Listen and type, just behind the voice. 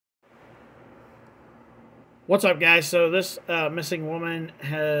What's up, guys? So this missing woman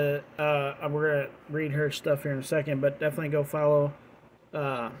has. We're gonna read her stuff here in a second, but definitely go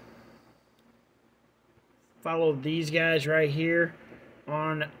uh, follow these guys right here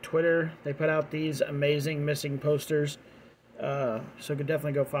on Twitter. They put out these amazing missing posters, so could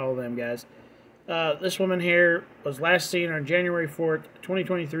definitely go follow them, guys. This woman here was last seen on January 4th,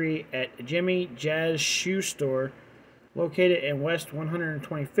 2023, at Jimmy Jazz Shoe Store, located in West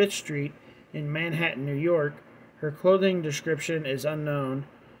 125th Street in Manhattan, New York. Her clothing description is unknown.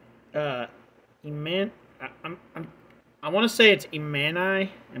 Iman, I want to say it's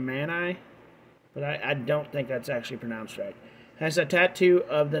Imani, but I don't think that's actually pronounced right. Has a tattoo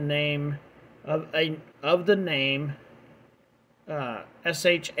of the name Shanita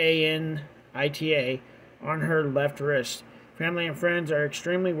on her left wrist. Family and friends are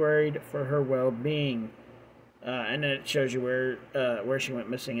extremely worried for her well-being. And then it shows you where she went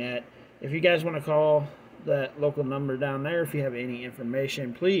missing at. If you guys want to call that local number down there, if you have any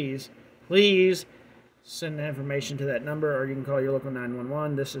information, please send the information to that number, or you can call your local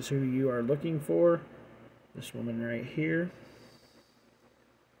 911. This is who you are looking for. This woman right here.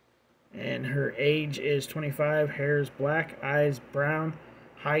 And her age is 25, hair is black, eyes brown,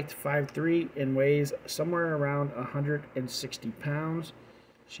 height 5'3", and weighs somewhere around 160 pounds.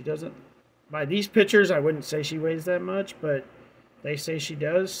 She doesn't, by these pictures, I wouldn't say she weighs that much, but they say she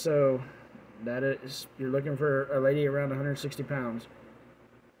does, so that is, you're looking for a lady around 160 pounds.